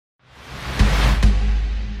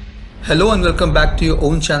Hello and welcome back to your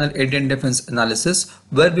own channel Indian Defense Analysis,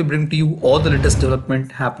 where we bring to you all the latest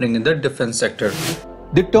development happening in the defense sector.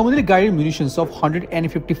 The terminally guided munitions of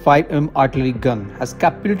 155mm artillery gun has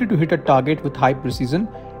capability to hit a target with high precision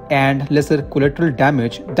and lesser collateral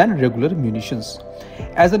damage than regular munitions.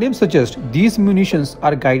 As the name suggests, these munitions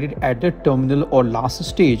are guided at the terminal or last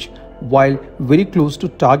stage while very close to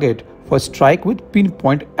target for strike with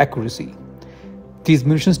pinpoint accuracy. These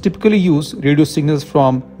munitions typically use radio signals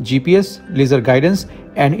from GPS, laser guidance,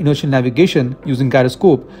 and inertial navigation using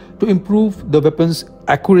gyroscope to improve the weapon's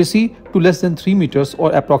accuracy to less than 3 meters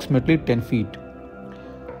or approximately 10 feet.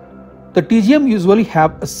 The TGM usually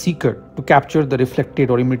have a seeker to capture the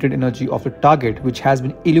reflected or emitted energy of the target, which has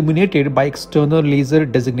been illuminated by external laser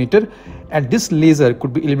designator, and this laser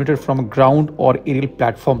could be illuminated from a ground or aerial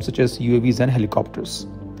platform such as UAVs and helicopters.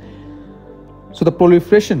 So the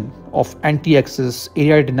proliferation of anti-access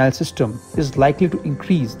area denial system is likely to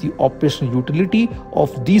increase the operational utility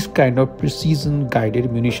of these kind of precision guided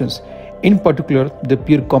munitions. In particular, the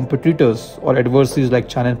peer competitors or adversaries like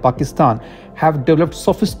China and Pakistan have developed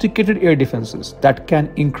sophisticated air defenses that can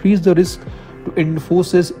increase the risk to Indian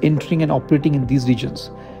forces entering and operating in these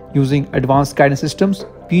regions. Using advanced guidance systems,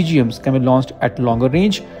 PGMs can be launched at longer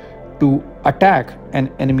range to attack an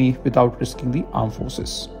enemy without risking the armed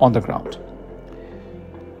forces on the ground.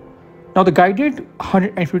 Now, the guided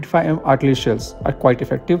 155mm artillery shells are quite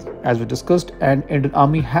effective, as we discussed, and Indian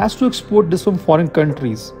Army has to export this from foreign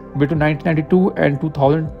countries. Between 1992 and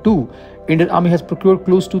 2002, Indian Army has procured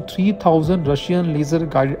close to 3,000 Russian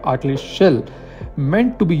laser-guided artillery shell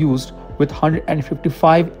meant to be used with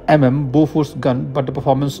 155mm Bofors gun, but the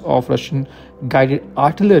performance of Russian guided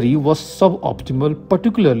artillery was suboptimal,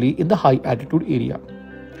 particularly in the high-altitude area.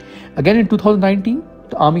 Again, in 2019,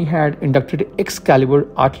 the Army had inducted Excalibur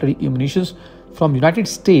artillery ammunitions from United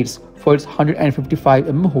States for its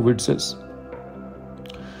 155mm howitzers.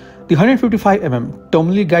 The 155mm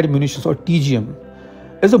terminally guided munitions, or TGM,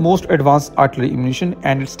 is the most advanced artillery ammunition,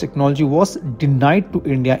 and its technology was denied to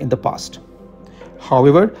India in the past.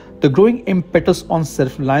 However, the growing impetus on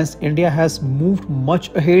self-reliance, India has moved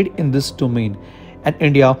much ahead in this domain, and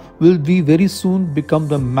India will very soon become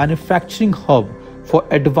the manufacturing hub for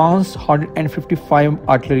advanced 155mm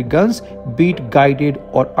artillery guns, be it guided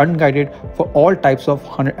or unguided, for all types of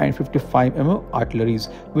 155mm artilleries,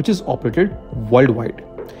 which is operated worldwide.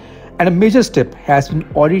 And a major step has been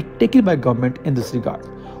already taken by government in this regard.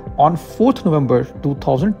 On 4th November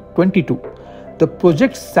 2022, the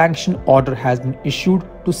project sanction order has been issued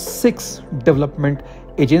to 6 development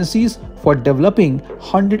agencies for developing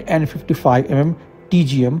 155mm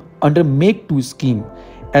TGM under Make 2 scheme.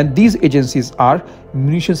 And these agencies are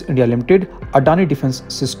Munitions India Limited, Adani Defense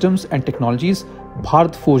Systems and Technologies,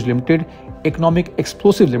 Bharat Forge Limited, Economic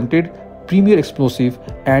Explosive Limited, Premier Explosive,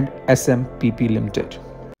 and SMPP Limited.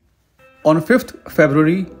 On 5th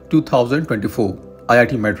February 2024,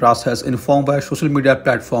 IIT Madras has informed via social media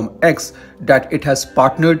platform X that it has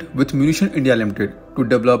partnered with Munition India Limited to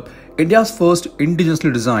develop India's first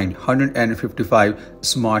indigenously designed 155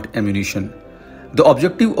 smart ammunition. The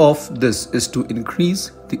objective of this is to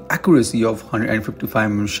increase the accuracy of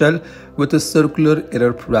 155mm shell with a circular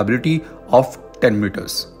error probability of 10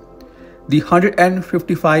 meters. The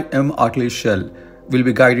 155mm artillery shell will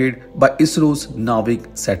be guided by ISRO's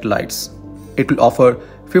Navik satellites. It will offer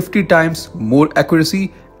 50 times more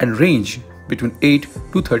accuracy and range between 8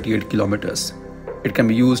 to 38 kilometers. It can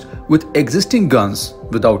be used with existing guns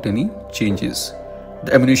without any changes.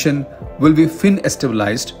 The ammunition will be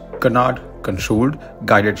fin-stabilized, canard controlled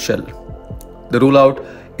guided shell. The rollout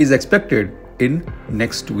is expected in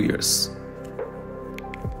next 2 years.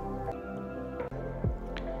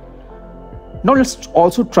 Now let's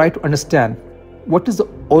also try to understand what is the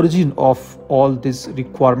origin of all this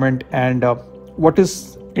requirement and what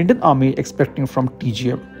is Indian Army expecting from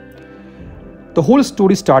TGM. The whole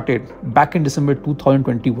story started back in December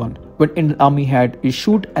 2021 when Indian Army had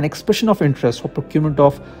issued an expression of interest for procurement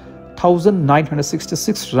of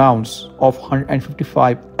 1,966 rounds of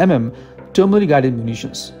 155mm terminally guided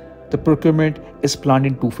munitions. The procurement is planned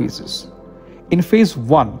in 2 phases. In phase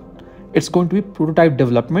 1, it's going to be prototype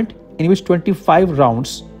development, in which 25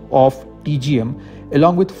 rounds of TGM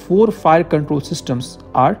along with 4 fire control systems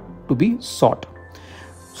are to be sought.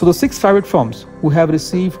 So the 6 private firms who have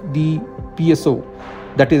received the PSO,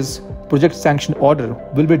 that is project sanction order,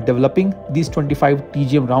 will be developing these 25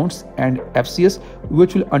 TGM rounds and FCS,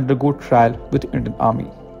 which will undergo trial with Indian Army.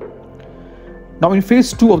 Now in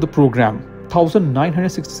phase 2 of the program,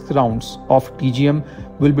 1,966 rounds of TGM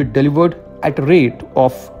will be delivered at a rate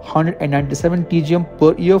of 197 TGM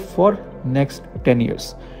per year for next 10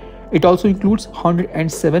 years. It also includes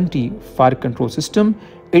 170 fire control system,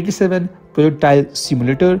 87 projectile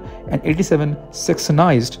simulator, and 87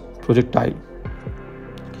 sectionized projectile.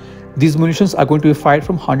 These munitions are going to be fired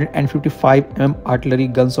from 155 mm artillery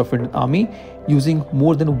guns of Indian Army using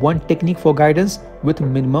more than one technique for guidance with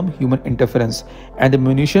minimum human interference, and the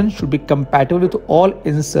munition should be compatible with all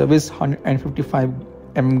in-service 155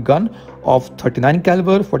 mm gun of 39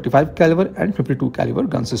 caliber, 45 caliber, and 52 caliber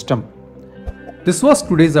gun system. This was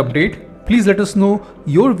today's update. Please let us know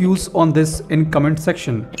your views on this in comment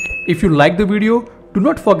section. If you like the video, do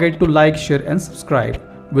not forget to like, share and subscribe.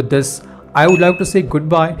 With this, I would like to say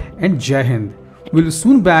goodbye and Jai Hind. We'll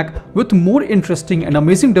soon back with more interesting and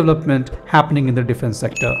amazing development happening in the defense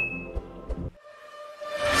sector.